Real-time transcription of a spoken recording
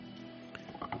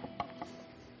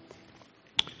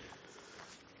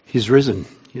He's risen.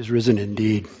 He's risen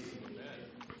indeed.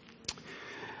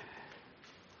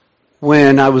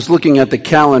 When I was looking at the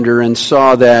calendar and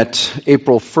saw that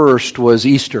April 1st was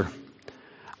Easter,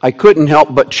 I couldn't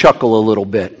help but chuckle a little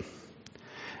bit.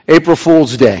 April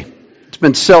Fool's Day. It's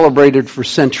been celebrated for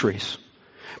centuries.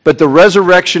 But the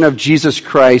resurrection of Jesus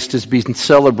Christ has been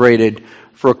celebrated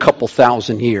for a couple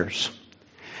thousand years.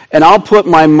 And I'll put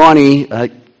my money,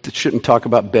 I shouldn't talk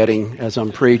about betting as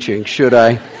I'm preaching, should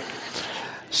I?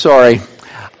 Sorry.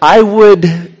 I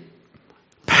would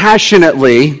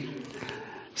passionately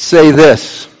say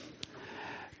this,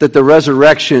 that the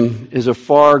resurrection is a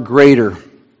far greater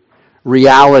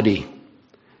reality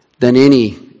than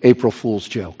any April Fool's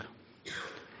joke.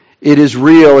 It is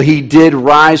real. He did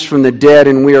rise from the dead,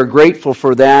 and we are grateful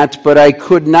for that, but I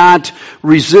could not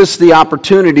resist the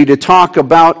opportunity to talk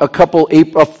about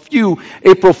a few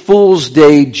April Fool's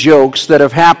Day jokes that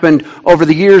have happened over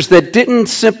the years that didn't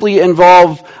simply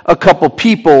involve a couple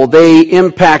people. They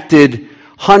impacted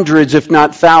hundreds, if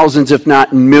not thousands, if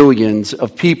not millions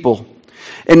of people.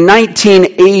 In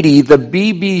 1980, the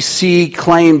BBC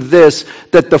claimed this,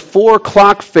 that the 4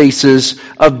 clock faces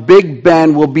of Big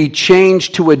Ben will be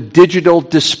changed to a digital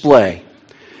display,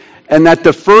 and that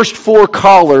the first 4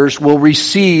 callers will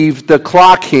receive the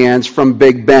clock hands from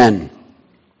Big Ben.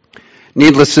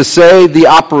 Needless to say, the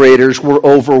operators were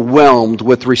overwhelmed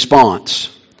with response.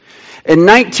 In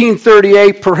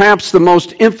 1938, perhaps the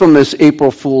most infamous April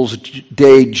Fool's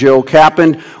Day joke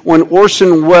happened when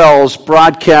Orson Welles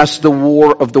broadcast The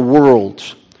War of the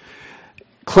Worlds,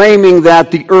 claiming that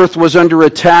the earth was under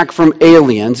attack from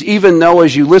aliens, even though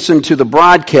as you listen to the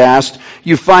broadcast,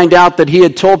 you find out that he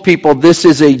had told people this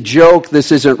is a joke,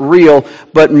 this isn't real,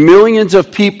 but millions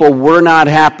of people were not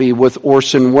happy with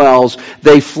Orson Welles.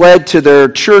 They fled to their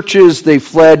churches, they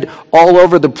fled all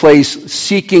over the place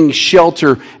seeking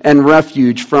shelter and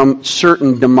refuge from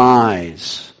certain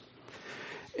demise.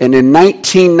 And in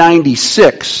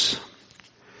 1996,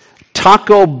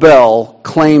 Taco Bell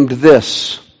claimed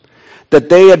this, that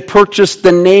they had purchased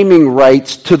the naming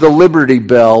rights to the Liberty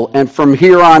Bell, and from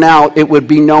here on out it would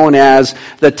be known as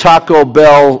the Taco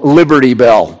Bell Liberty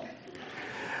Bell.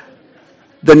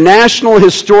 The National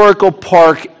Historical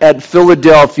Park at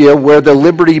Philadelphia, where the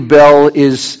Liberty Bell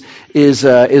is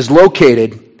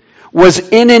located, was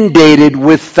inundated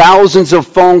with thousands of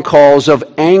phone calls of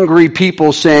angry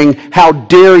people saying, "How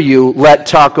dare you let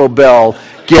Taco Bell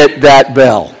get that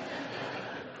bell?"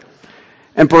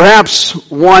 And perhaps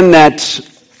one that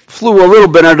flew a little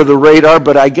bit under the radar,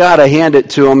 but I gotta hand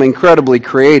it to him, incredibly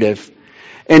creative.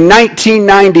 In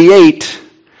 1998,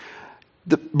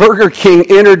 the Burger King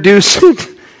introduced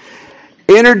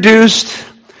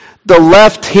the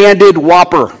left-handed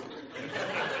Whopper.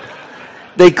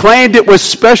 They claimed it was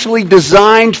specially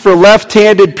designed for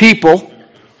left-handed people,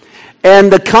 and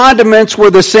the condiments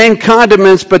were the same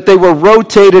condiments, but they were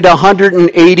rotated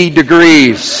 180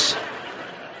 degrees.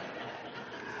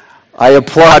 I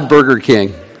applaud Burger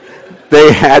King.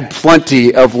 They had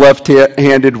plenty of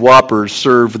left-handed Whoppers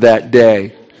served that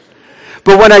day.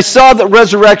 But when I saw that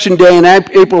Resurrection Day and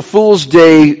April Fool's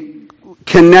Day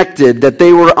connected, that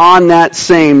they were on that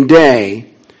same day,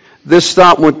 this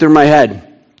thought went through my head.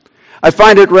 I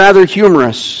find it rather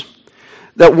humorous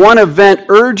that one event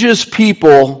urges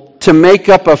people to make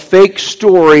up a fake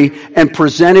story and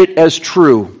present it as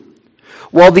true,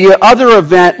 while the other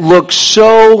event looks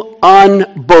so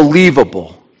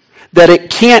unbelievable that it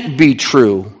can't be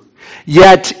true,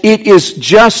 yet it is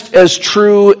just as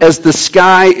true as the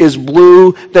sky is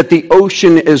blue, that the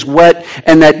ocean is wet,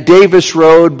 and that Davis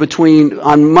Road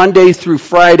on Monday through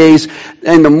Fridays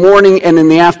in the morning and in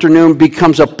the afternoon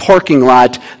becomes a parking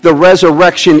lot. The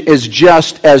resurrection is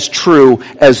just as true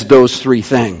as those 3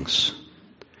 things.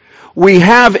 We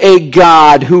have a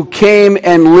God who came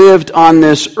and lived on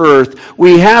this earth.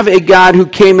 We have a God who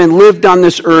came and lived on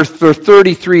this earth for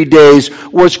 33 days,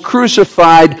 was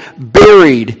crucified,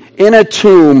 buried in a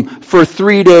tomb for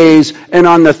 3 days, and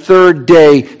on the 3rd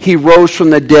day he rose from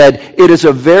the dead. It is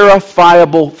a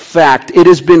verifiable fact. It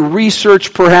has been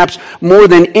researched perhaps more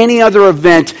than any other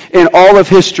event in all of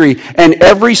history, and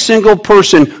every single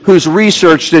person who's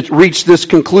researched it reached this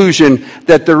conclusion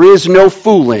that there is no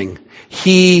fooling.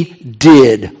 He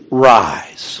did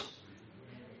rise.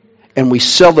 And we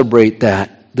celebrate that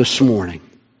this morning.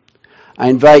 I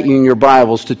invite you in your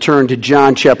Bibles to turn to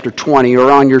John chapter 20, or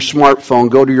on your smartphone,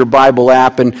 go to your Bible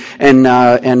app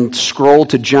and scroll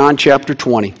to John chapter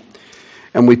 20.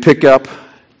 And we pick up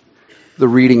the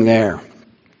reading there.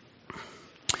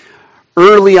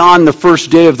 Early on the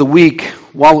first day of the week,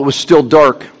 while it was still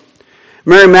dark,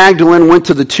 Mary Magdalene went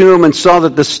to the tomb and saw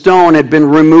that the stone had been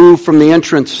removed from the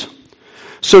entrance.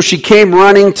 So she came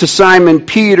running to Simon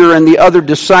Peter and the other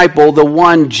disciple, the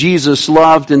one Jesus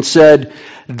loved, and said,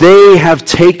 "They have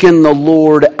taken the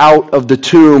Lord out of the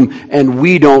tomb, and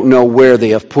we don't know where they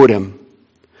have put him."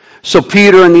 So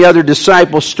Peter and the other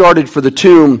disciple started for the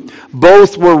tomb.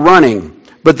 Both were running,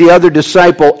 but the other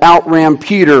disciple outran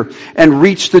Peter and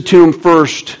reached the tomb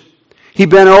first. He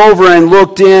bent over and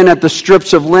looked in at the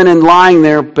strips of linen lying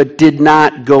there, but did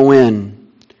not go in.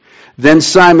 Then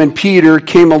Simon Peter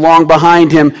came along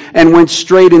behind him and went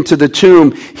straight into the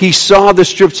tomb. He saw the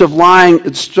strips of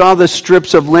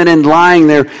linen lying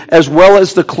there, as well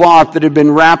as the cloth that had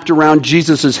been wrapped around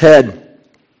Jesus' head.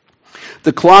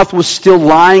 The cloth was still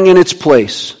lying in its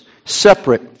place,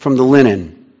 separate from the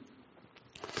linen.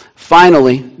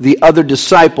 Finally, the other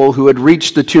disciple who had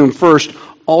reached the tomb first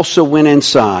also went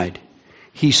inside.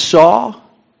 He saw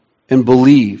and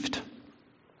believed.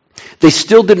 They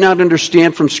still did not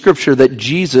understand from Scripture that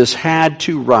Jesus had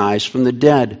to rise from the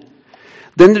dead.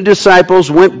 Then the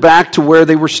disciples went back to where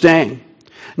they were staying.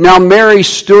 Now Mary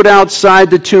stood outside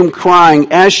the tomb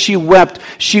crying. As she wept,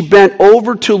 she bent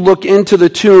over to look into the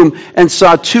tomb and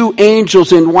saw two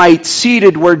angels in white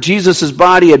seated where Jesus'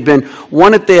 body had been,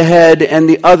 one at the head and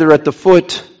the other at the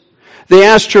foot. They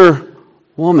asked her,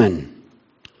 "Woman,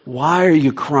 why are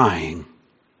you crying?"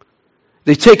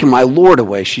 "They've taken my Lord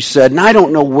away," she said, "and I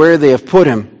don't know where they have put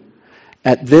him."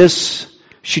 At this,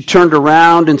 she turned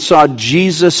around and saw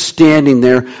Jesus standing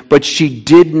there, but she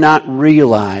did not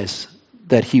realize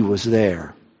that he was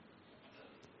there.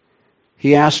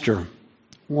 He asked her,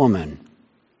 "Woman,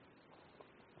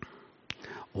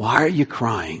 why are you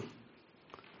crying?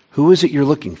 Who is it you're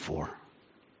looking for?"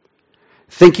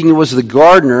 Thinking it was the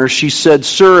gardener, she said,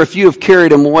 "Sir, if you have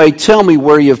carried him away, tell me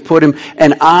where you have put him,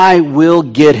 and I will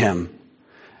get him."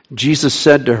 Jesus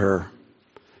said to her,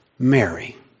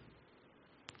 "Mary."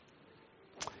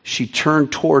 She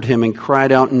turned toward him and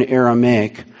cried out in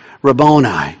Aramaic,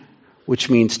 "Rabboni," which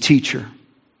means teacher.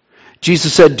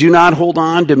 Jesus said, "Do not hold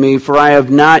on to me, for I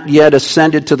have not yet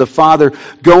ascended to the Father.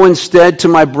 Go instead to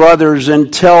my brothers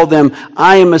and tell them,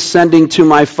 I am ascending to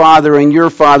my Father and your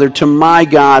Father, to my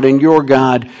God and your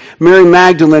God." Mary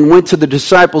Magdalene went to the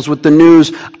disciples with the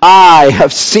news, "I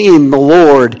have seen the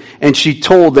Lord." And she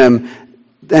told him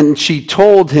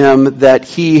that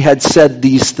he had said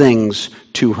these things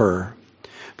to her.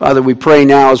 Father, we pray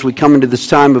now as we come into this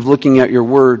time of looking at your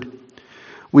word,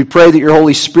 we pray that your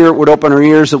Holy Spirit would open our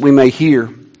ears that we may hear,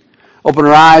 open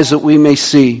our eyes that we may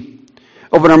see,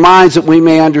 open our minds that we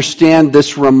may understand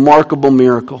this remarkable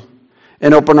miracle,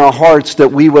 and open our hearts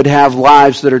that we would have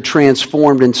lives that are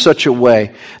transformed in such a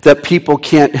way that people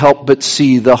can't help but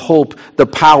see the hope, the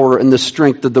power, and the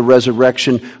strength of the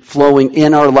resurrection flowing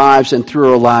in our lives and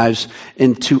through our lives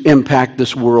and to impact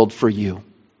this world for you.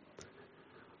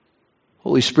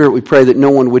 Holy Spirit, we pray that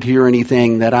no one would hear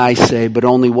anything that I say, but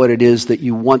only what it is that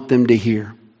you want them to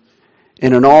hear.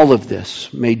 And in all of this,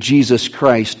 may Jesus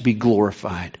Christ be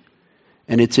glorified.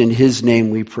 And it's in his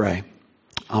name we pray.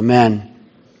 Amen.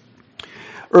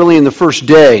 Early on the first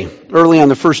day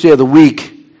of the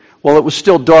week, while it was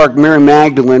still dark, Mary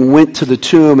Magdalene went to the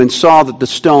tomb and saw that the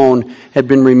stone had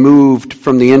been removed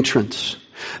from the entrance.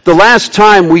 The last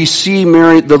time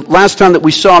that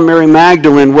we saw Mary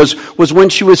Magdalene was when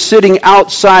she was sitting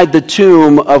outside the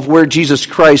tomb of where Jesus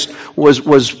Christ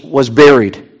was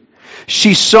buried.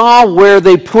 She saw where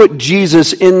they put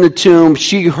Jesus in the tomb.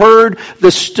 She heard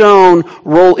the stone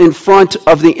roll in front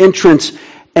of the entrance.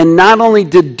 And not only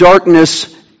did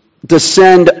darkness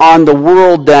descend on the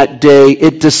world that day,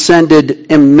 it descended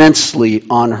immensely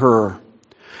on her.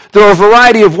 There are a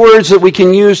variety of words that we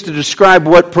can use to describe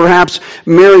what perhaps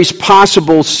Mary's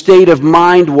possible state of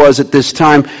mind was at this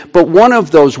time, but one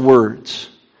of those words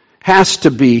has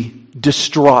to be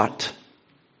distraught.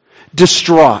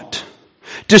 Distraught.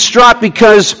 Distraught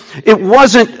because it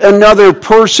wasn't another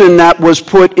person that was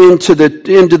put into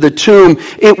the tomb.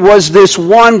 It was this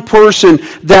one person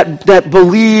that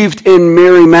believed in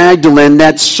Mary Magdalene,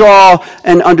 that saw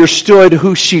and understood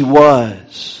who she was.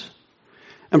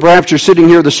 And perhaps you're sitting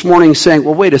here this morning saying,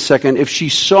 well, wait a second, if she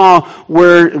saw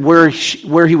where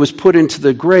he was put into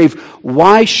the grave,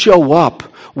 why show up?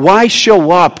 Why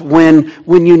show up when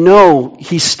you know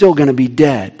he's still going to be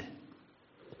dead?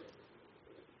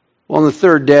 Well, on the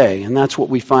third day, and that's what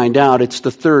we find out, it's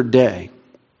the third day.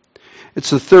 It's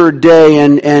the third day,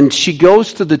 and she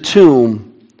goes to the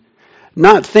tomb,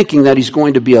 not thinking that he's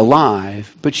going to be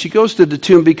alive, but she goes to the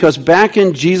tomb because back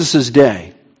in Jesus'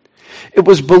 day, it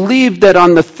was believed that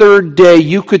on the third day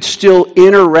you could still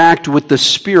interact with the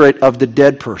spirit of the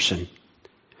dead person.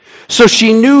 So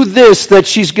she knew this, that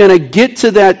she's going to get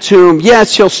to that tomb.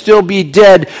 Yes, he'll still be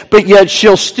dead, but yet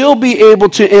she'll still be able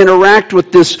to interact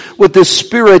with this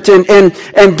spirit. And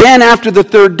then after the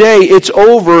third day, it's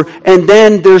over, and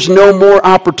then there's no more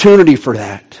opportunity for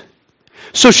that.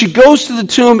 So she goes to the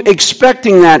tomb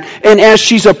expecting that, and as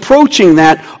she's approaching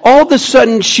that, all of a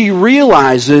sudden she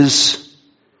realizes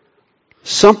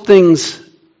something's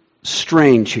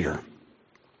strange here.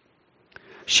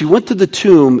 She went to the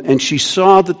tomb and she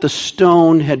saw that the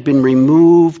stone had been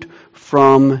removed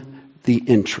from the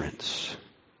entrance.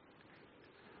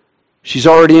 She's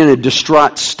already in a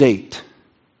distraught state.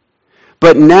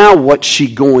 But now what's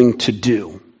she going to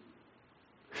do?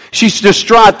 She's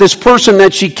distraught. This person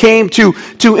that she came to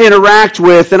interact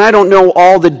with, and I don't know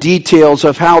all the details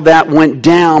of how that went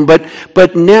down,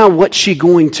 but now what's she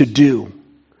going to do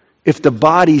if the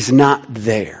body's not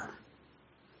there?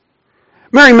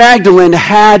 Mary Magdalene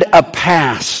had a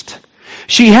past.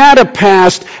 She had a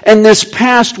past, and this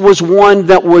past was one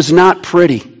that was not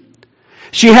pretty.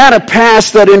 She had a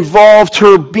past that involved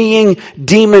her being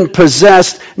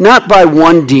demon-possessed, not by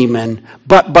one demon,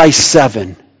 but by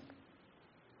 7.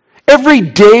 Every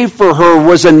day for her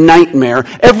was a nightmare.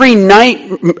 Every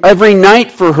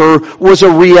night for her was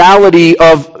a reality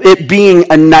of it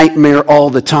being a nightmare all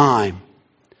the time.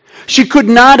 She could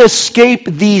not escape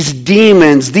these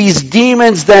demons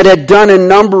that had done a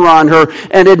number on her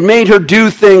and had made her do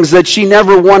things that she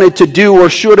never wanted to do or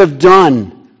should have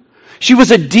done. She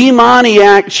was a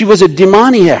demoniac.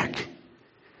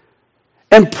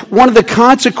 And one of the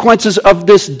consequences of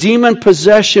this demon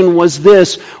possession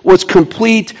was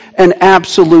complete and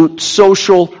absolute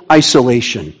social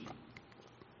isolation.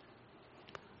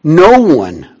 No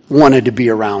one wanted to be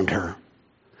around her.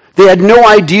 They had no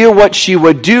idea what she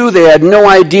would do. They had no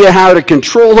idea how to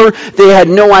control her. They had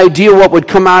no idea what would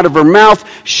come out of her mouth.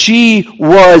 She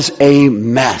was a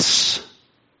mess.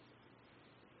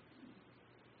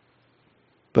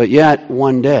 But yet,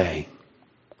 one day,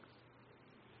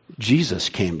 Jesus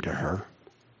came to her.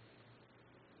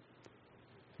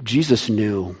 Jesus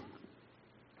knew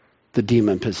the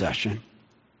demon possession.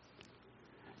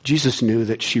 Jesus knew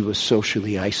that she was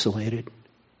socially isolated.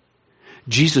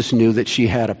 Jesus knew that she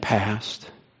had a past.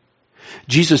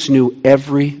 Jesus knew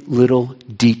every little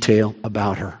detail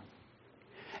about her.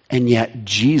 And yet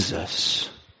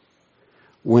Jesus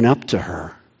went up to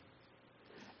her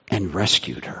and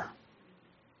rescued her.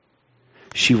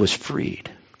 She was freed.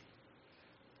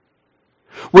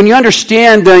 When you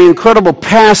understand the incredible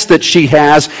past that she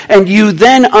has, and you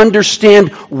then understand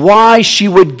why she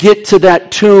would get to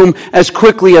that tomb as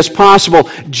quickly as possible,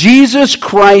 Jesus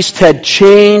Christ had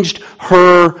changed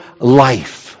her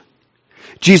life.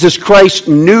 Jesus Christ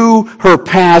knew her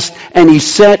past, and He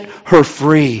set her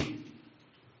free.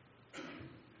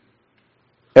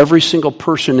 Every single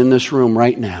person in this room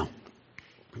right now,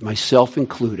 myself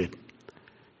included,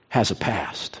 has a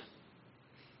past.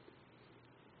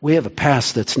 We have a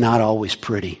past that's not always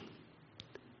pretty.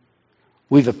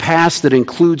 We have a past that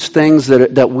includes things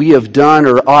that we have done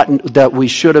or that we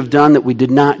should have done that we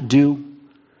did not do.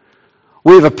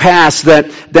 We have a past that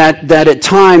at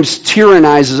times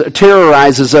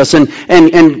terrorizes us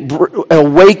and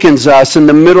awakens us in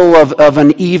the middle of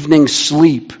an evening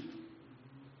sleep.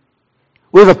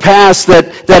 We have a past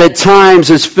that at times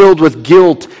is filled with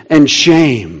guilt and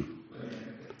shame.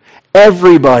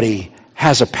 Everybody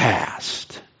has a past.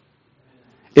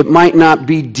 It might not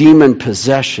be demon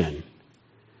possession,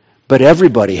 but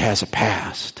everybody has a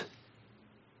past.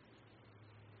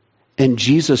 And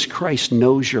Jesus Christ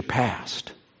knows your past.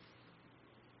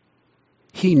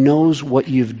 He knows what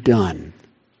you've done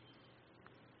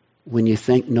when you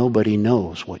think nobody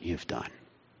knows what you've done.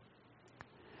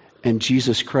 And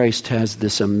Jesus Christ has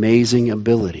this amazing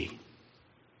ability,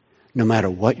 no matter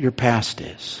what your past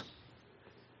is,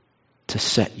 to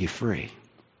set you free.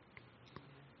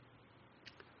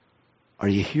 Are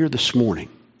you here this morning?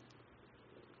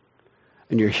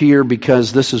 And you're here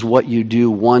because this is what you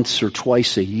do once or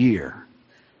twice a year.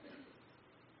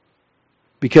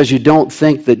 Because you don't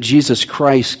think that Jesus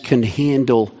Christ can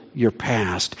handle your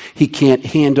past. He can't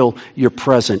handle your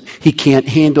present. He can't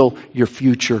handle your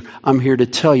future. I'm here to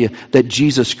tell you that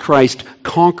Jesus Christ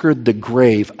conquered the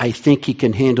grave. I think He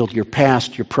can handle your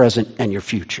past, your present, and your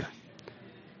future.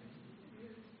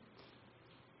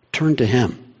 Turn to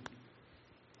Him.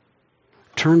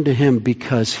 Turn to Him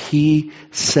because He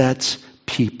sets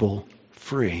people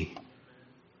free.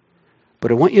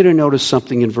 But I want you to notice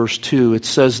something in verse 2. It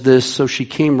says this, so she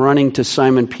came running to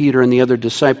Simon Peter and the other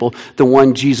disciple, the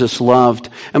one Jesus loved.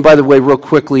 And by the way, real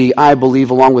quickly, I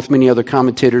believe, along with many other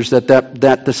commentators,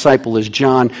 that disciple is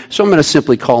John. So I'm going to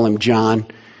simply call him John.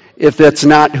 if that's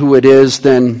not who it is,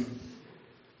 then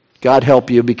God help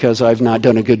you, because I've not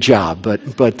done a good job.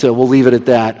 But we'll leave it at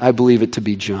that. I believe it to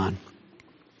be John.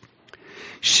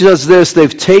 She says this,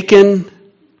 they've taken,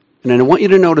 and I want you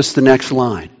to notice the next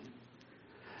line.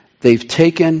 They've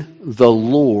taken the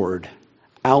Lord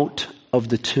out of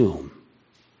the tomb.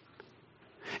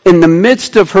 In the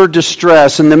midst of her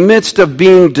distress, in the midst of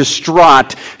being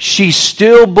distraught, she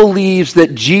still believes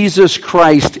that Jesus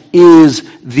Christ is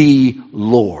the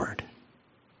Lord.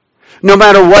 No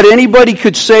matter what anybody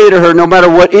could say to her, no matter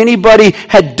what anybody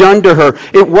had done to her,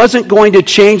 it wasn't going to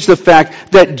change the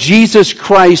fact that Jesus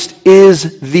Christ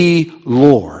is the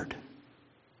Lord.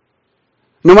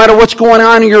 No matter what's going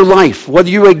on in your life, whether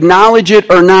you acknowledge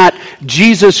it or not,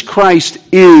 Jesus Christ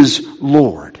is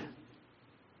Lord.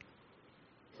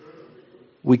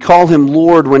 We call him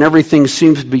Lord when everything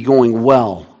seems to be going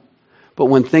well. But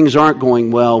when things aren't going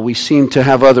well, we seem to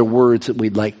have other words that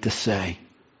we'd like to say.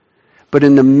 But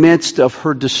in the midst of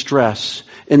her distress,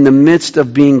 in the midst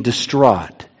of being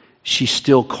distraught, she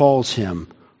still calls him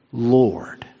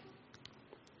Lord.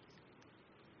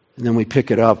 And then we pick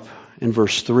it up in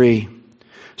verse 3.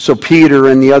 So Peter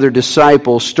and the other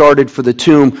disciples started for the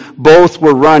tomb. Both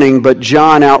were running, but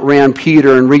John outran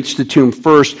Peter and reached the tomb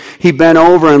first. He bent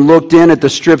over and looked in at the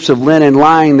strips of linen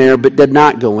lying there, but did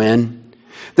not go in.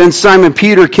 Then Simon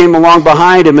Peter came along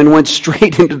behind him and went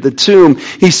straight into the tomb.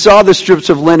 He saw the strips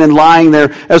of linen lying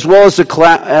there, as well as the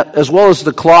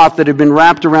cloth that had been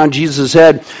wrapped around Jesus'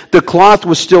 head. The cloth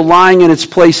was still lying in its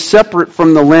place, separate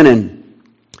from the linen.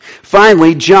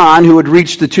 Finally, John, who had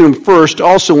reached the tomb first,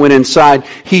 also went inside.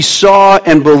 He saw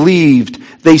and believed.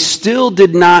 They still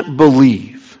did not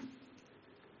believe.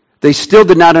 They still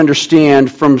did not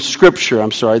understand from Scripture,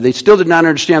 They still did not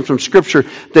understand from Scripture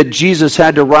that Jesus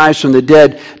had to rise from the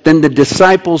dead. Then the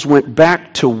disciples went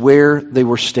back to where they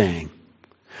were staying.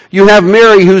 You have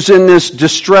Mary, who's in this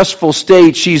distressful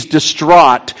state. She's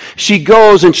distraught. She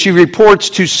goes and she reports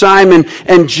to Simon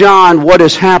and John what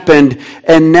has happened.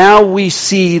 And now we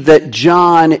see that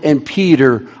John and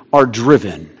Peter are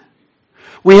driven.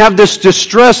 We have this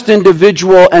distressed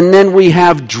individual, and then we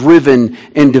have driven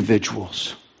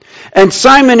individuals. And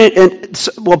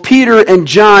Peter and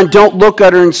John don't look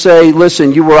at her and say,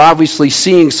 listen, you were obviously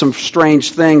seeing some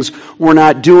strange things. We're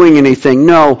not doing anything.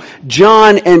 No,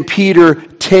 John and Peter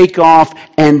take off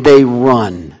and they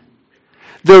run.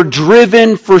 They're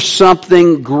driven for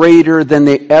something greater than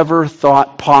they ever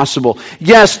thought possible.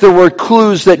 Yes, there were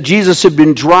clues that Jesus had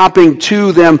been dropping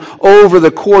to them over the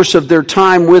course of their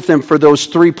time with him for those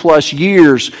 3+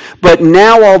 years. But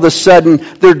now all of a sudden,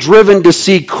 they're driven to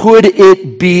see, could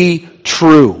it be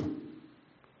true?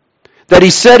 That he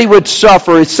said he would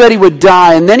suffer, he said he would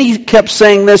die, and then he kept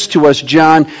saying this to us,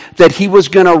 John, that he was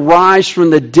going to rise from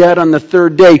the dead on the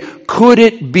third day. Could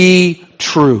it be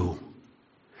true?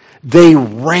 They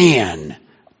ran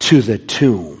to the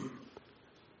tomb.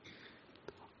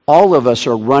 All of us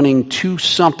are running to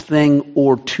something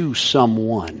or to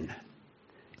someone.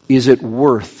 Is it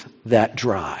worth that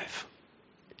drive?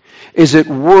 Is it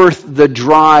worth the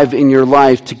drive in your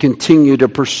life to continue to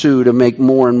pursue to make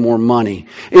more and more money?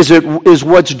 Is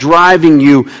what's driving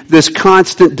you this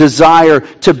constant desire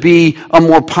to be a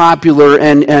more popular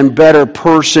and better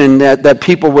person that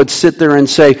people would sit there and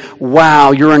say,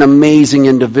 wow, you're an amazing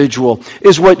individual?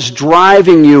 Is what's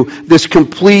driving you this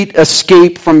complete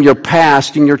escape from your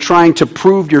past and you're trying to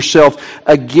prove yourself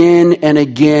again and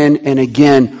again and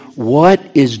again? What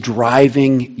is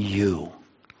driving you?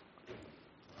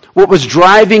 What was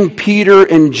driving Peter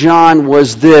and John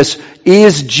was this: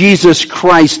 is Jesus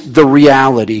Christ the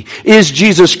reality? Is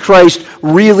Jesus Christ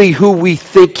really who we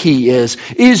think he is?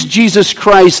 Is Jesus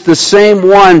Christ the same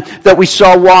one that we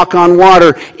saw walk on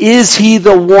water? Is he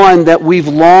the one that we've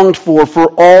longed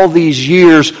for all these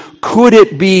years? Could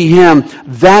it be him?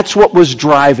 That's what was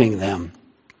driving them.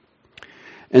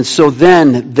 And so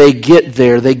then they get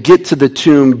there. They get to the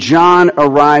tomb. John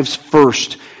arrives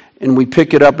first. And we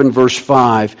pick it up in verse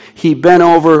 5. He bent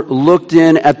over, looked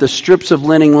in at the strips of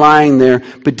linen lying there,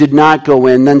 but did not go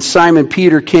in. Then Simon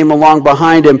Peter came along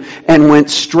behind him and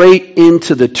went straight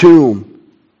into the tomb.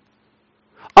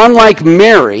 Unlike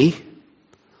Mary,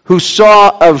 who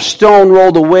saw a stone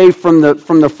rolled away from the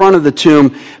front of the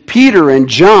tomb, Peter and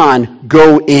John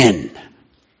go in.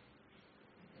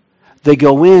 They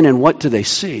go in, and what do they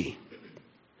see?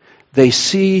 They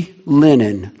see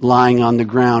linen lying on the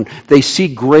ground. They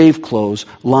see grave clothes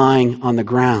lying on the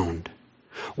ground.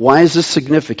 Why is this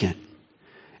significant?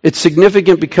 It's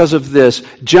significant because of this.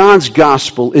 John's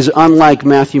gospel is unlike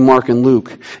Matthew, Mark, and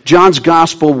Luke. John's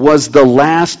gospel was the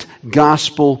last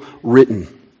gospel written.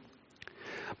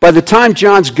 By the time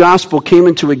John's gospel came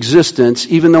into existence,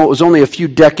 even though it was only a few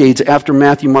decades after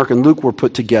Matthew, Mark, and Luke were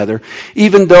put together,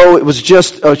 even though it was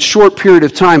just a short period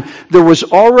of time, there was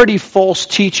already false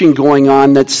teaching going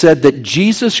on that said that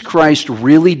Jesus Christ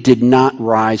really did not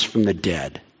rise from the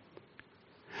dead.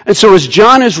 And so as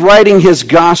John is writing his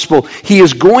gospel, he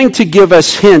is going to give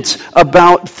us hints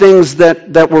about things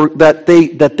that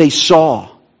they saw.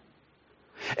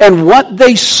 And what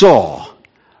they saw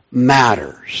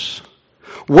matters.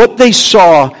 What they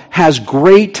saw has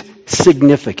great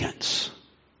significance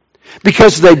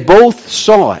because they both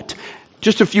saw it.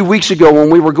 Just a few weeks ago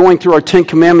when we were going through our Ten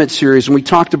Commandments series and we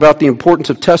talked about the importance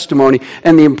of testimony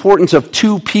and the importance of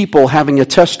two people having a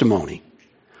testimony,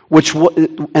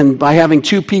 and by having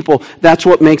two people, that's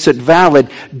what makes it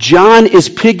valid. John is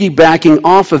piggybacking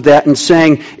off of that and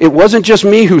saying, it wasn't just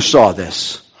me who saw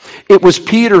this. It was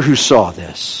Peter who saw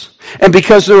this. And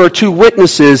because there are two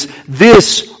witnesses,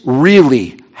 this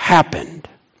really happened.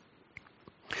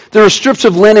 There are strips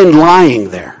of linen lying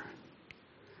there.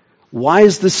 Why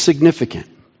is this significant?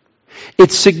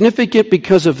 It's significant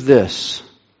because of this.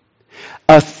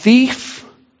 A thief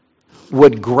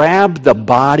would grab the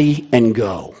body and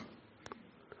go.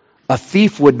 A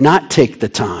thief would not take the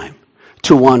time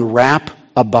to unwrap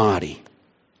a body.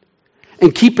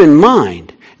 And keep in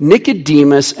mind,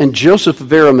 Nicodemus and Joseph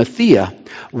of Arimathea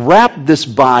wrapped this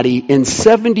body in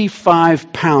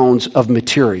 75 pounds of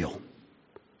material.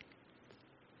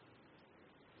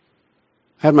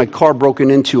 I had my car broken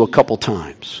into a couple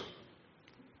times.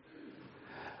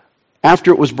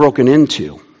 After it was broken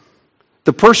into,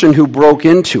 the person who broke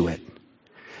into it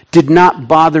did not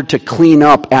bother to clean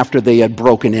up after they had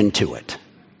broken into it.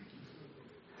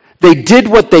 They did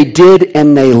what they did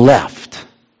and they left.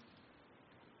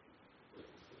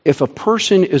 If a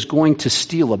person is going to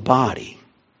steal a body,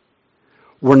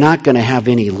 we're not going to have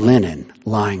any linen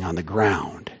lying on the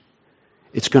ground.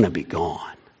 It's going to be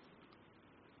gone.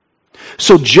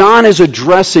 So John is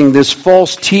addressing this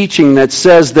false teaching that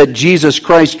says that Jesus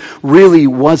Christ really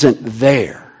wasn't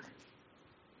there.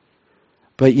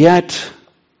 But yet,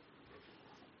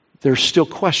 there's still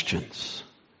questions.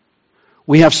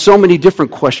 We have so many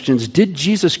different questions. Did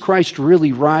Jesus Christ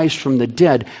really rise from the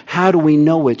dead? How do we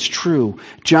know it's true?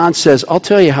 John says, I'll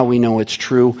tell you how we know it's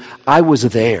true. I was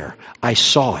there. I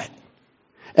saw it.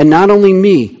 And not only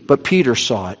me, but Peter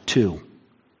saw it too.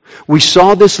 We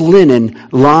saw this linen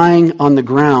lying on the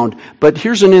ground. But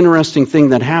here's an interesting thing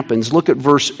that happens. Look at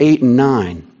verse 8 and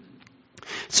 9.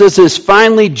 It says this,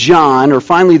 finally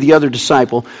the other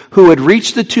disciple, who had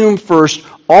reached the tomb first,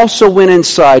 also went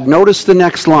inside. Notice the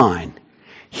next line.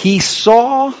 He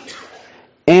saw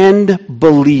and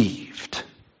believed.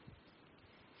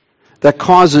 That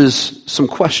causes some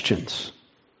questions.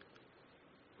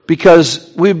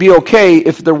 Because we'd be okay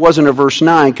if there wasn't a verse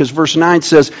 9, because verse 9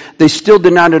 says they still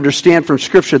did not understand from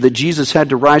Scripture that Jesus had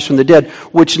to rise from the dead,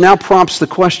 which now prompts the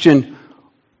question,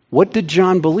 what did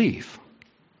John believe?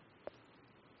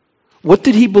 What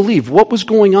did he believe? What was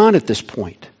going on at this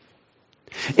point?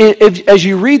 As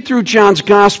you read through John's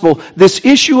gospel, this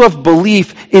issue of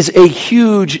belief is a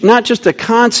huge, not just a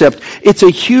concept, it's a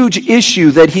huge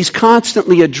issue that he's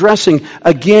constantly addressing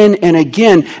again and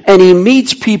again. And he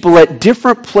meets people at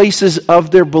different places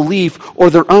of their belief or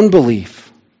their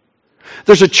unbelief.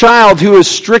 There's a child who is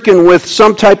stricken with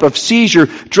some type of seizure,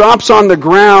 drops on the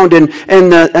ground, and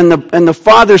the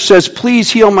father says,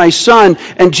 please heal my son.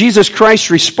 And Jesus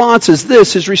Christ's response is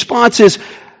this. His response is,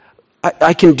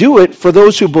 I can do it for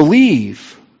those who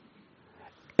believe.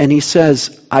 And he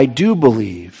says, I do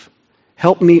believe.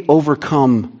 Help me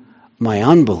overcome my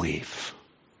unbelief.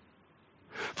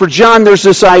 For John, there's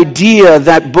this idea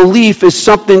that belief is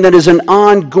something that is an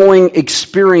ongoing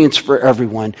experience for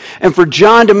everyone. And for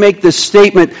John to make this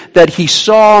statement that he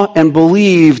saw and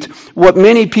believed, what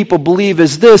many people believe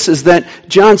is this, is that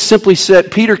John simply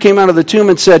said, Peter came out of the tomb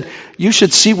and said, you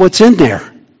should see what's in there.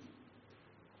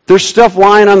 There's stuff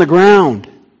lying on the ground.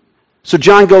 So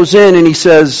John goes in and he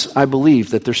says, I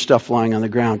believe that there's stuff lying on the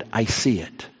ground. I see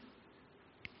it.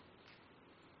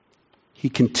 He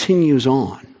continues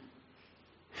on.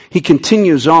 He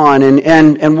continues on,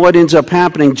 and what ends up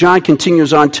happening, John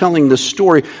continues on telling the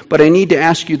story, but I need to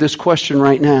ask you this question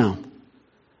right now.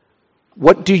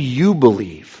 What do you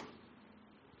believe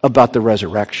about the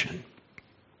resurrection?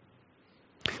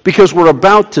 Because we're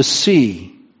about to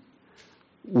see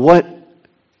what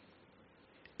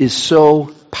is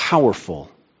so powerful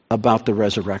about the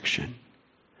resurrection.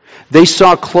 They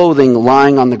saw clothing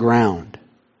lying on the ground,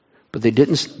 but they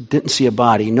didn't see a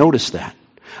body. Notice that.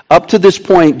 Up to this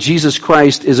point, Jesus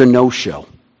Christ is a no-show.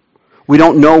 We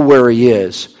don't know where he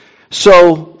is.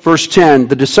 So, verse 10,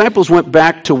 the disciples went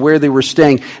back to where they were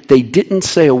staying. They didn't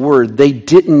say a word. They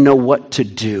didn't know what to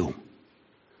do.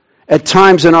 At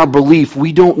times in our belief,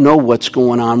 we don't know what's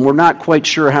going on. We're not quite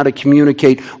sure how to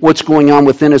communicate what's going on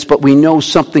within us, but we know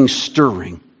something's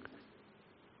stirring.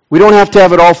 We don't have to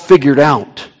have it all figured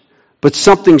out, but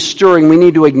something's stirring. We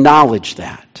need to acknowledge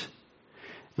that.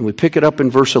 And we pick it up in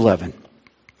verse 11.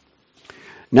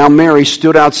 Now Mary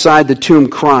stood outside the tomb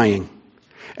crying.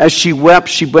 As she wept,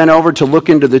 she bent over to look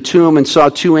into the tomb and saw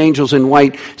two angels in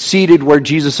white seated where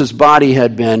Jesus' body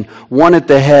had been, one at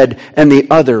the head and the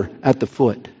other at the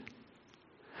foot.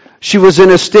 She was in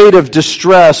a state of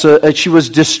distress. She was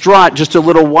distraught just a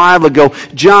little while ago.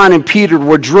 John and Peter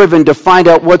were driven to find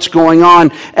out what's going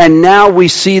on. And now we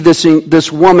see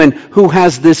this woman who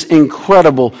has this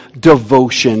incredible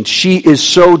devotion. She is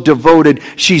so devoted,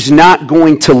 she's not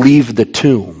going to leave the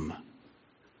tomb.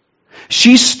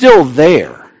 She's still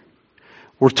there.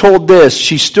 We're told this,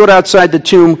 she stood outside the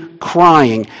tomb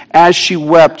crying. As she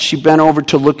wept, she bent over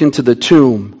to look into the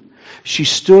tomb. She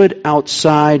stood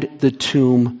outside the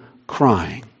tomb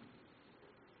crying.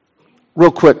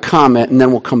 Real quick comment, and then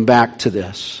we'll come back to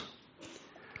this.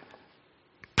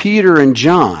 Peter and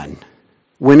John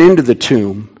went into the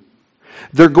tomb.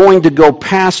 They're going to go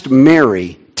past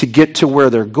Mary to get to where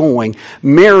they're going.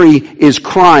 Mary is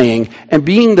crying, and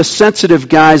being the sensitive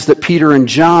guys that Peter and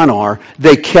John are,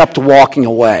 they kept walking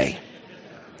away.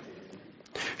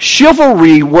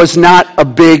 Chivalry was not a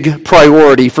big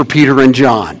priority for Peter and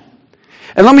John.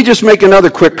 And let me just make another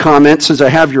quick comment since I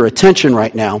have your attention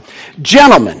right now.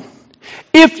 Gentlemen,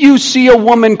 if you see a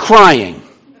woman crying,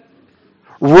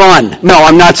 run. No,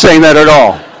 I'm not saying that at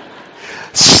all.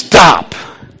 Stop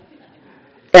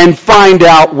and find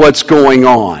out what's going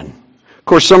on. Of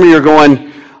course, some of you are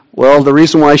going, well, the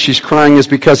reason why she's crying is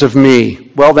because of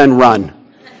me. Well, then run.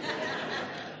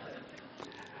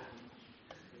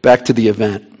 Back to the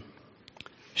event.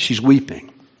 She's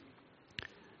weeping.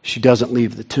 She doesn't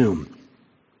leave the tomb.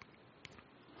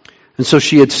 And so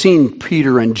she had seen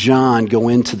Peter and John go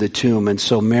into the tomb, and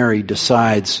so Mary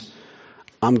decides,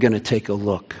 I'm going to take a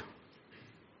look.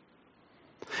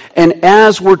 And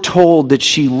as we're told that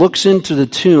she looks into the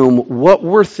tomb, what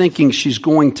we're thinking she's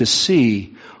going to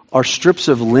see are strips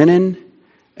of linen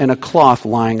and a cloth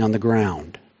lying on the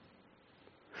ground.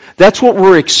 That's what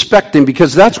we're expecting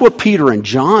because that's what Peter and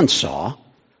John saw.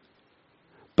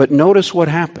 But notice what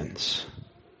happens.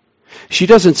 She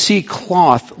doesn't see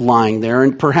cloth lying there,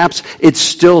 and perhaps it's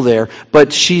still there,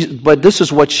 but this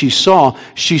is what she saw.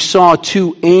 She saw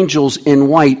two angels in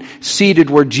white seated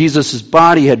where Jesus'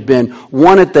 body had been,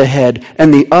 one at the head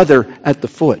and the other at the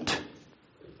foot.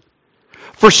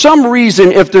 For some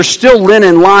reason, if there's still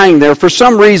linen lying there, for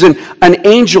some reason, an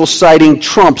angel sighting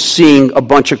trumps seeing a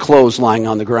bunch of clothes lying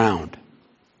on the ground.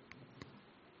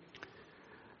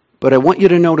 But I want you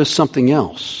to notice something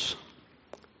else.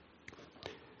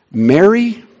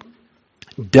 Mary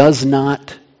does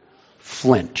not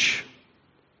flinch.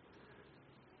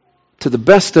 To the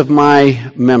best of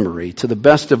my memory, to the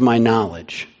best of my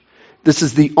knowledge, this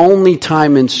is the only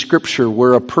time in Scripture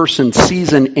where a person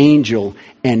sees an angel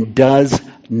and does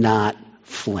not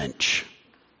flinch.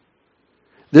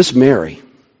 This Mary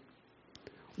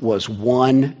was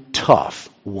one tough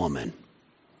woman.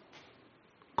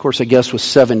 Of course, I guess with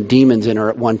 7 demons in her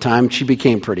at one time, she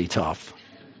became pretty tough.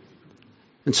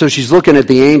 And so she's looking at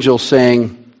the angel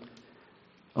saying,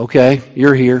 okay,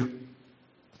 you're here.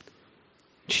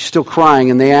 She's still crying,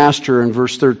 and they asked her in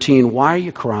verse 13, why are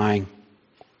you crying?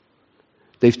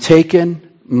 They've taken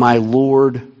my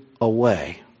Lord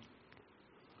away,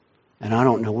 and I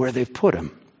don't know where they've put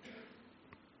him.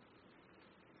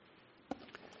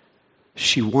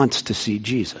 She wants to see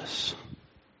Jesus.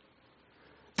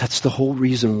 That's the whole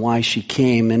reason why she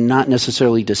came, and not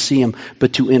necessarily to see him,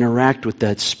 but to interact with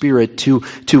that Spirit, to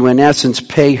in essence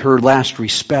pay her last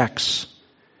respects.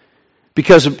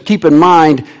 Because keep in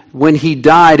mind, when he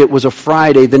died, it was a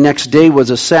Friday. The next day was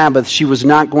a Sabbath. She was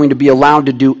not going to be allowed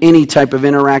to do any type of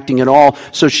interacting at all,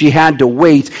 so she had to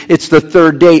wait. It's the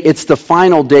 3rd day. It's the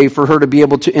final day for her to be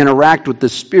able to interact with the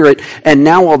Spirit, and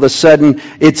now all of a sudden,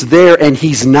 it's there, and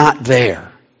he's not there.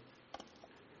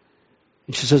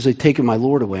 And she says, they've taken my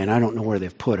Lord away, and I don't know where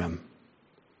they've put him.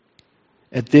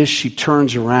 At this, she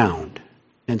turns around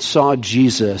and saw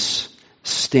Jesus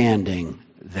standing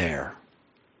there.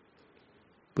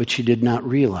 But she did not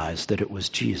realize that it was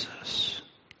Jesus.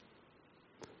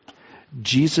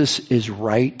 Jesus is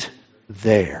right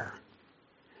there,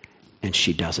 and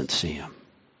she doesn't see him.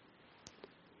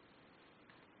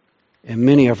 In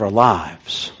many of our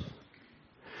lives,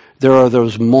 there are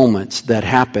those moments that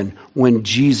happen when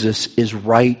Jesus is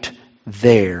right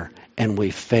there and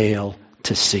we fail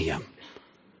to see him.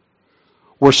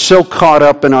 We're so caught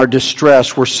up in our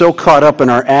distress. We're so caught up in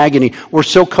our agony. We're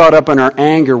so caught up in our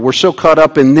anger. We're so caught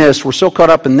up in this. We're so caught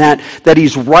up in that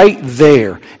he's right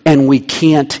there and we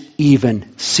can't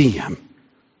even see him.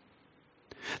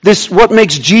 What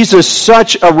makes Jesus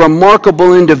such a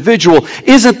remarkable individual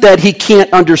isn't that he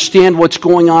can't understand what's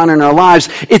going on in our lives.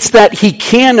 It's that he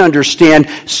can understand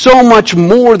so much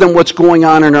more than what's going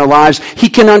on in our lives. He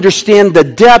can understand the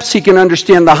depths. He can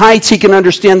understand the heights. He can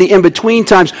understand the in-between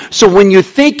times. So when you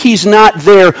think he's not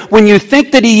there, when you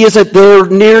think that he isn't there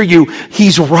near you,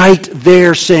 he's right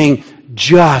there saying,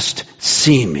 just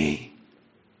see me.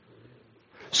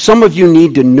 Some of you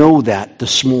need to know that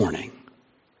this morning.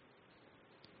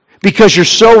 Because you're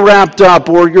so wrapped up,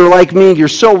 or you're like me, you're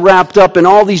so wrapped up in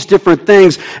all these different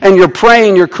things, and you're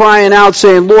praying, you're crying out,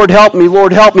 saying, Lord, help me,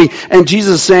 Lord, help me. And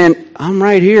Jesus is saying, I'm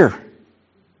right here.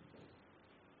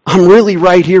 I'm really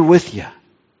right here with you.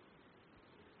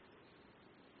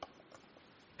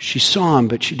 She saw him,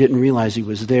 but she didn't realize he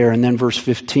was there. And then verse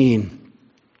 15,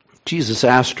 Jesus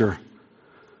asked her,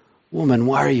 Woman,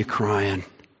 why are you crying?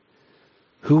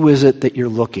 Who is it that you're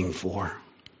looking for?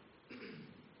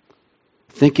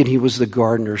 Thinking he was the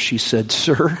gardener, she said,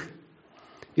 Sir,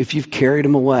 if you've carried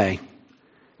him away,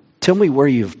 tell me where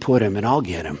you've put him and I'll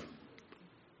get him.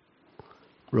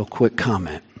 Real quick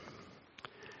comment.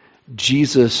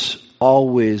 Jesus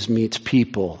always meets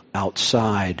people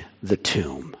outside the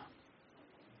tomb.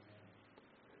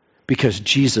 Because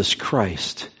Jesus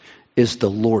Christ is the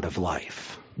Lord of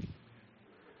life.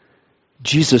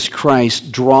 Jesus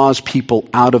Christ draws people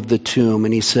out of the tomb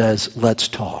and he says, let's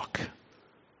talk.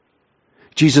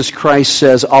 Jesus Christ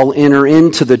says, I'll enter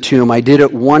into the tomb. I did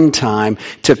it one time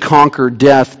to conquer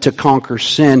death, to conquer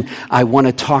sin. I want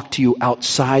to talk to you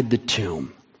outside the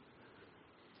tomb.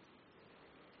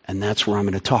 And that's where I'm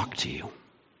going to talk to you.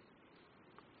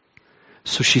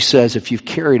 So she says, if you've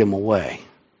carried him away,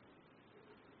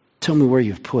 tell me where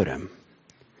you've put him.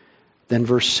 Then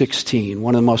verse 16,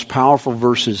 one of the most powerful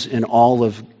verses in all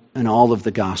of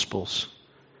the Gospels.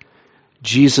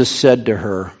 Jesus said to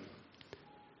her,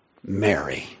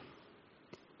 Mary.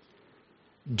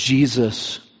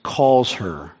 Jesus calls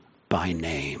her by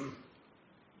name.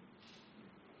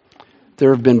 There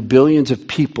have been billions of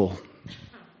people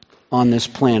on this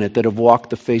planet that have walked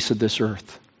the face of this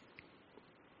earth.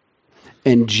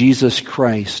 And Jesus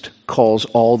Christ calls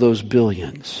all those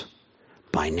billions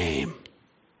by name.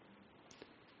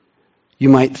 You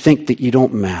might think that you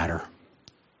don't matter.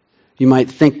 You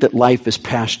might think that life has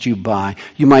passed you by.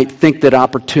 You might think that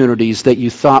opportunities that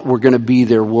you thought were going to be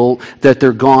there, that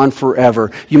they're gone forever.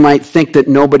 You might think that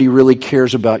nobody really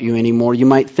cares about you anymore. You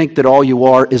might think that all you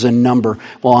are is a number.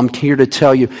 Well, I'm here to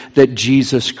tell you that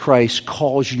Jesus Christ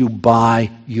calls you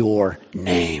by your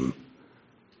name.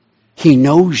 He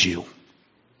knows you.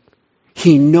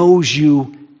 He knows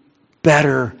you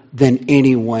better than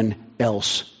anyone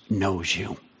else knows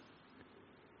you.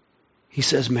 He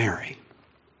says, Mary.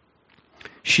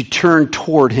 She turned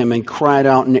toward him and cried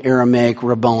out in Aramaic,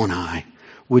 Rabboni,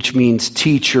 which means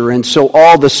teacher. And so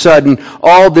all of a sudden,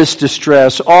 all this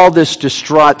distress, all this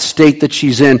distraught state that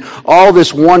she's in, all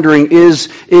this wondering, is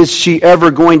she ever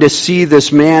going to see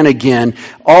this man again?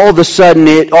 All of a sudden,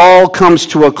 it all comes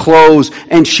to a close,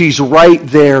 and she's right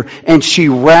there, and she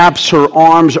wraps her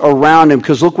arms around him.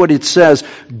 Because look what it says,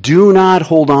 do not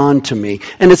hold on to me.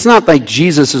 And it's not like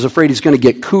Jesus is afraid he's going to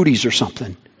get cooties or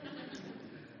something.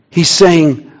 He's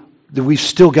saying that we've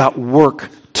still got work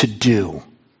to do.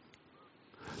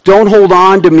 Don't hold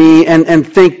on to me and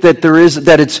think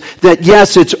that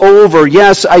yes, it's over.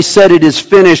 Yes, I said it is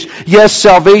finished. Yes,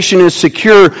 salvation is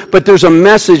secure, but there's a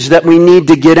message that we need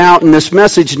to get out, and this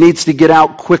message needs to get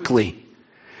out quickly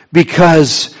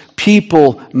because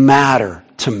people matter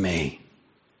to me.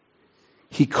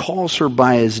 He calls her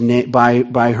by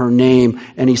her name,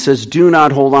 and he says, do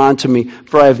not hold on to me,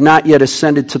 for I have not yet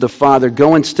ascended to the Father.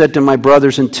 Go instead to my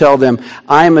brothers and tell them,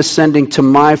 I am ascending to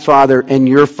my Father and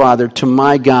your Father, to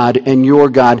my God and your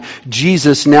God.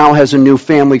 Jesus now has a new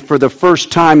family. For the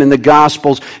first time in the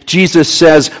Gospels, Jesus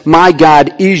says, my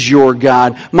God is your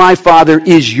God. My Father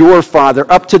is your Father.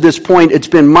 Up to this point, it's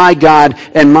been my God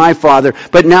and my Father.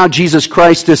 But now Jesus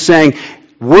Christ is saying,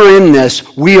 we're in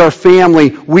this. We are family.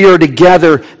 We are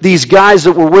together. These guys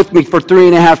that were with me for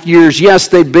 3.5 years, yes,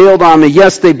 they bailed on me.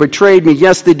 Yes, they betrayed me.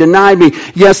 Yes, they denied me.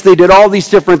 Yes, they did all these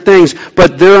different things.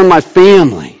 But they're my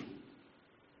family.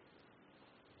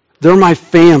 They're my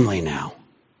family now.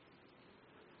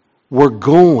 We're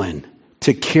going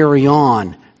to carry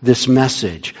on this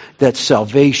message that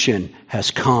salvation has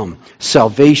come.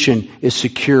 Salvation is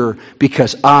secure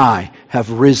because I have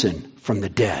risen from the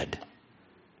dead.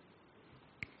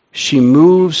 she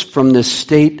moves from this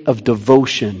state of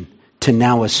devotion to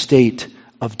now a state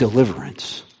of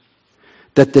deliverance.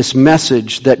 That this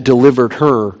message that delivered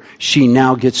her, she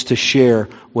now gets to share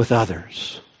with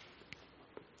others.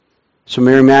 So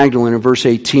Mary Magdalene in verse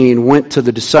 18 went to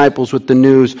the disciples with the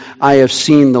news, I have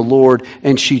seen the Lord,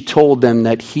 and she told them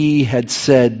that he had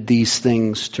said these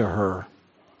things to her.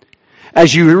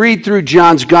 As you read through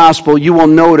John's gospel, you will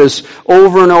notice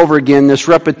over and over again this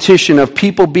repetition of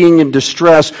people being in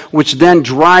distress, which then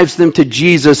drives them to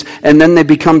Jesus, and then they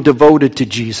become devoted to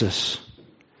Jesus.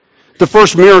 The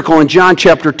first miracle in John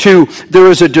chapter 2, there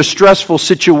is a distressful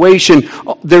situation.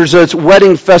 There's a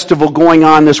wedding festival going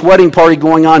on, this wedding party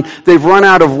going on. They've run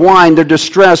out of wine. They're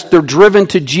distressed. They're driven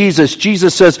to Jesus.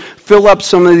 Jesus says, fill up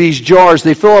some of these jars.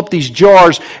 They fill up these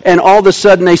jars, and all of a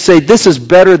sudden they say, this is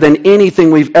better than anything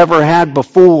we've ever had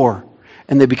before.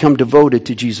 And they become devoted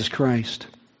to Jesus Christ.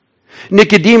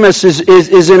 Nicodemus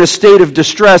is in a state of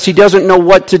distress. He doesn't know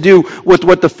what to do with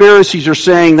what the Pharisees are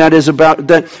saying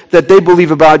that they believe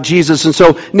about Jesus. And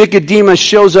so Nicodemus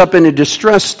shows up in a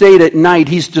distressed state at night.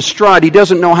 He's distraught. He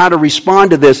doesn't know how to respond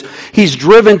to this. He's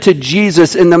driven to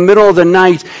Jesus in the middle of the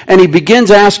night, and he begins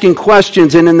asking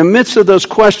questions. And in the midst of those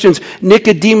questions,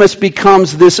 Nicodemus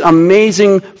becomes this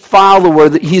amazing follower.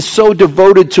 That he's so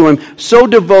devoted to him, so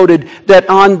devoted that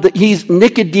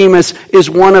Nicodemus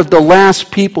is one of the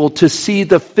last people to see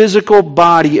the physical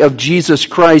body of Jesus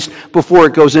Christ before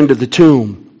it goes into the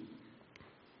tomb.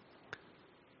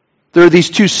 There are these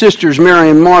two sisters, Mary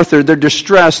and Martha. They're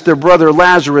distressed. Their brother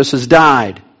Lazarus has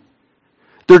died.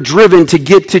 They're driven to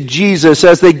get to Jesus.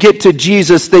 As they get to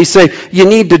Jesus, they say, you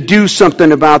need to do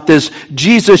something about this.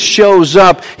 Jesus shows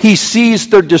up. He sees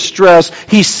their distress.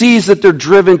 He sees that they're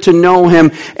driven to know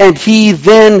him. And he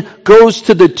then goes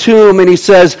to the tomb and he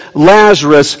says,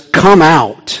 Lazarus, come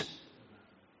out.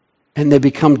 And they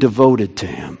become devoted to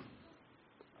him.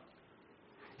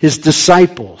 His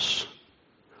disciples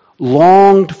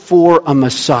longed for a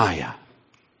Messiah.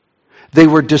 They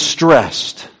were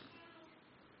distressed.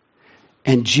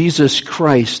 And Jesus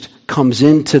Christ comes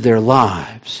into their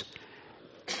lives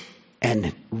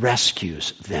and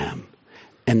rescues them.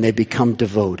 And they become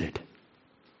devoted.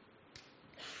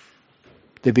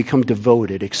 They become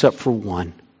devoted, except for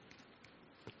one.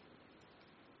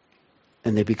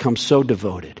 And they become so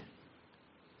devoted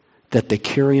that they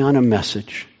carry on a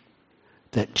message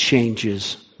that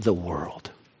changes the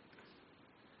world.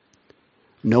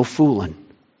 No fooling.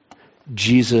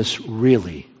 Jesus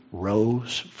really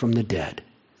rose from the dead.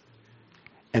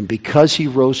 And because he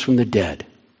rose from the dead,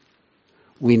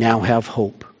 we now have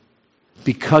hope.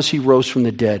 Because he rose from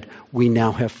the dead, we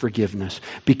now have forgiveness.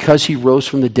 Because he rose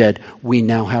from the dead, we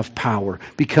now have power.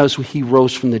 Because he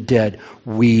rose from the dead,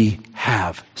 we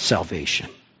have salvation.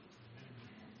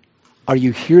 Are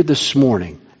you here this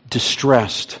morning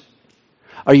distressed?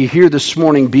 Are you here this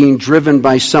morning being driven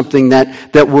by something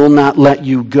that will not let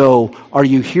you go? Are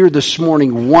you here this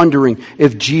morning wondering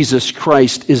if Jesus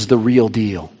Christ is the real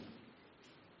deal?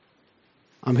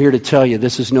 I'm here to tell you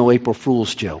this is no April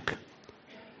Fool's joke.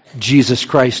 Jesus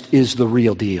Christ is the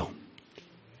real deal.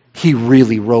 He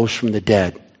really rose from the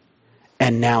dead.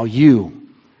 And now you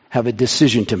have a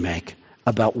decision to make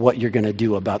about what you're going to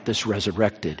do about this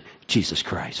resurrected Jesus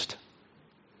Christ.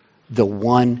 The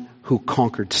one who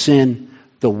conquered sin,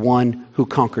 the one who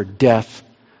conquered death,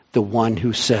 the one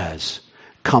who says,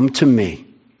 come to me,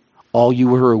 all you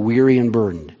who are weary and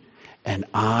burdened, and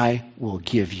I will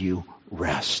give you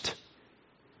rest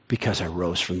because I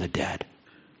rose from the dead.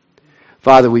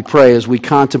 Father, we pray as we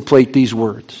contemplate these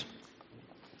words,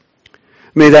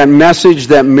 may that message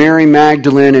that Mary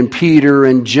Magdalene and Peter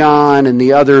and John and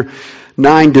the other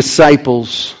 9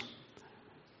 disciples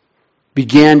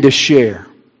began to share,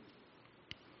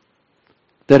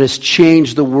 that has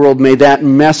changed the world, may that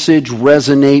message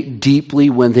resonate deeply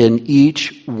within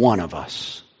each one of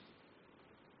us.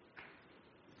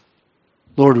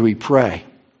 Lord, we pray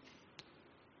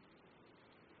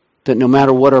that no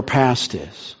matter what our past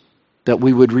is, that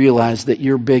we would realize that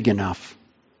you're big enough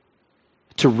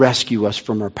to rescue us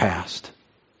from our past.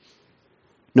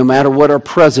 No matter what our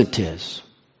present is,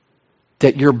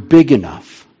 that you're big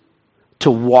enough to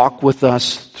walk with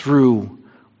us through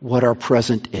what our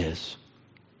present is.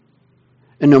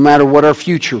 And no matter what our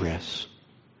future is,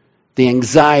 the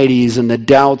anxieties and the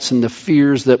doubts and the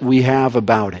fears that we have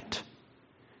about it,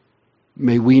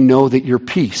 may we know that your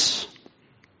peace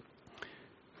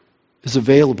is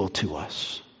available to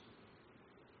us.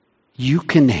 You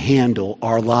can handle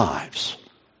our lives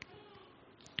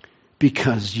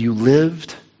because you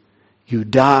lived, you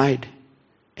died,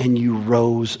 and you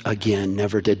rose again,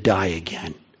 never to die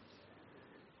again.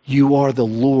 You are the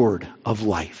Lord of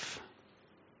life.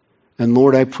 And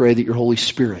Lord, I pray that your Holy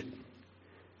Spirit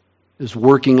is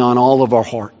working on all of our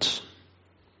hearts.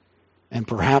 And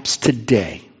perhaps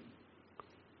today,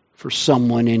 for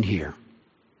someone in here,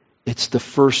 it's the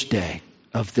first day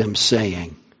of them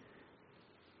saying,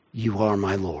 you are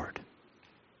my Lord.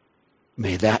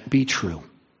 May that be true.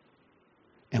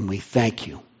 And we thank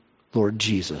you, Lord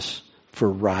Jesus, for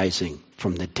rising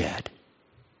from the dead.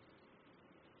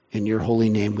 In your holy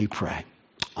name we pray.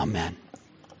 Amen.